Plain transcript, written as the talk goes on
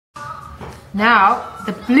Now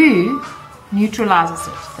the blue neutralizes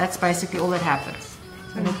it. That's basically all that happens.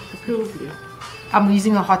 So the cool blue. I'm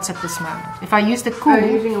using a hots at this moment. If I use the cool,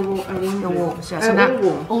 using a warm the warms. Yeah, so so now,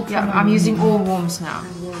 warm. yeah, I'm using all warms now.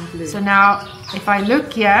 So now, if I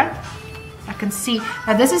look here, I can see.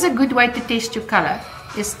 Now this is a good way to test your color.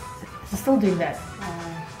 Is still doing that?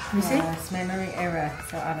 You see? It's memory error,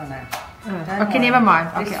 so I don't know. Okay, never mind.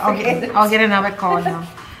 Okay, I'll get another card now.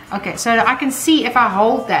 Okay, so I can see if I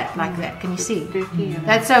hold that like that. Can you see?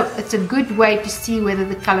 It's a good way to see whether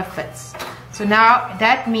the color fits. So now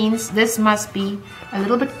that means this must be a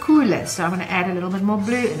little bit cooler. So I'm going to add a little bit more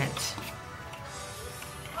blue in it.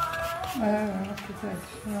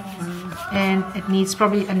 And it needs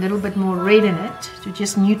probably a little bit more red in it to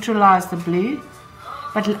just neutralize the blue.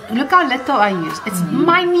 But look how little I use. It's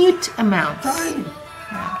minute amounts.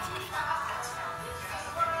 Yeah.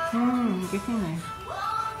 Getting there.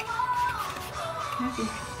 That's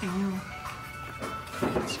interesting.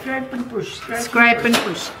 Scrape and push. Scrape and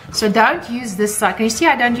push. So don't use this side. Can you see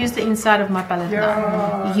I don't use the inside of my palette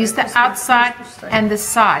now? You use the outside and the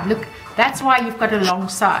side. Look, that's why you've got a long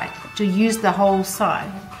side, to use the whole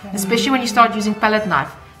side. Especially when you start using palette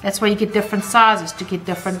knife. That's why you get different sizes to get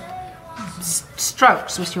different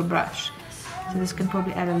strokes with your brush. So this can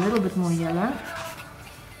probably add a little bit more yellow.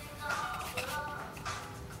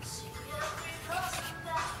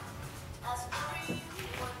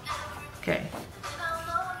 Okay.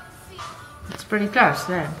 It's pretty close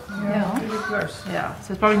there. Yeah, pretty close. Yeah,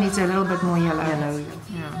 so it probably needs a little bit more yellow.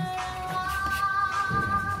 Yeah.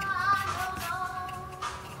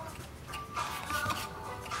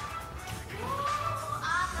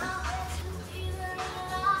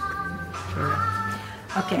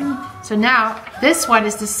 Okay, so now this one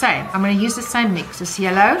is the same. I'm going to use the same mix. It's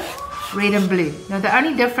yellow, red and blue. Now the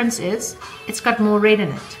only difference is it's got more red in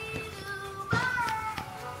it.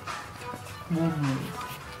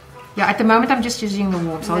 Yeah, at the moment I'm just using the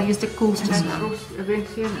warm, so I'll use the cools just now.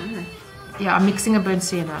 Yeah, I'm mixing a burnt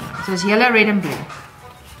sienna now. So it's yellow, red and blue.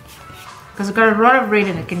 Because I've got a lot of red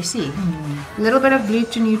in it, can you see? A little bit of blue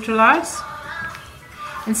to neutralize.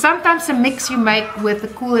 And sometimes the mix you make with the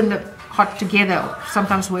cool and the hot together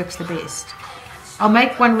sometimes works the best. I'll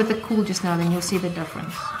make one with the cool just now, then you'll see the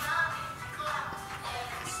difference.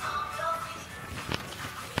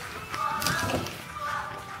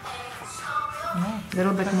 A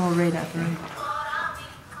little bit more red, I think.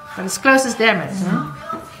 But as close as damn it, huh?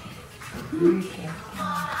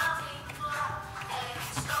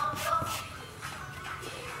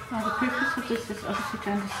 Well, the purpose of this is obviously to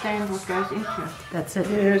understand what goes into it. That's it.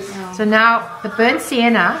 Yes. Yeah. So now the burnt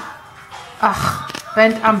sienna,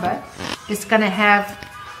 burnt umber, is going to have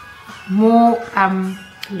more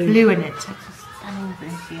blue in it. It's a stunning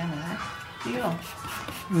burnt sienna, right? Yeah.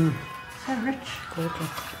 So rich. Gorgeous.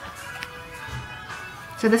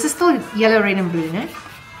 So this is still yellow, red and blue, no?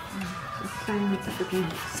 Same with the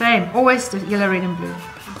beginning. Same, always the yellow, red and blue.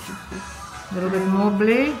 A little bit more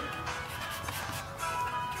blue.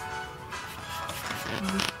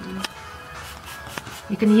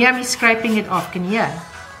 You can hear me scraping it off, can you hear?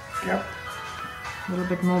 Yep. A little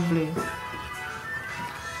bit more blue.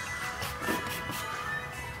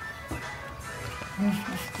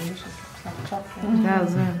 That's delicious. It's like chocolate.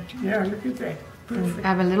 Does it? Yeah, look at that. Perfect.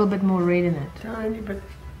 Have a little bit more red in it. Tiny bit.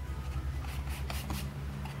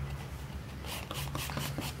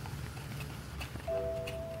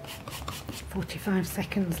 It's 45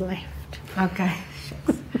 seconds left. Okay.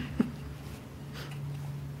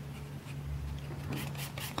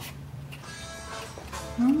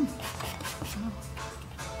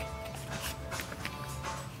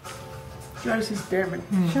 Joyce is damn it.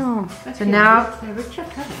 Sure. So now, They're richer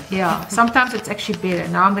colours. yeah, sometimes it's actually better.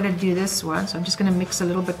 Now I'm going to do this one, so I'm just going to mix a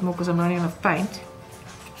little bit more because I'm running out of paint.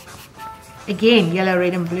 Again, yellow,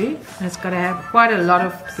 red and blue, and it's got to have quite a lot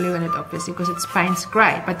of blue in it, obviously, because it's Payne's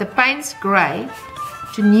grey. But the Payne's grey,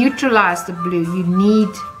 to neutralize the blue, you need,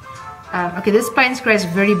 okay, this Payne's grey is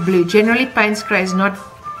very blue. Generally, Payne's grey is not,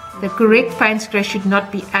 the correct Payne's grey should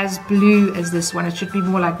not be as blue as this one. It should be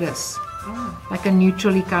more like this, like a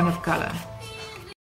neutrally kind of color.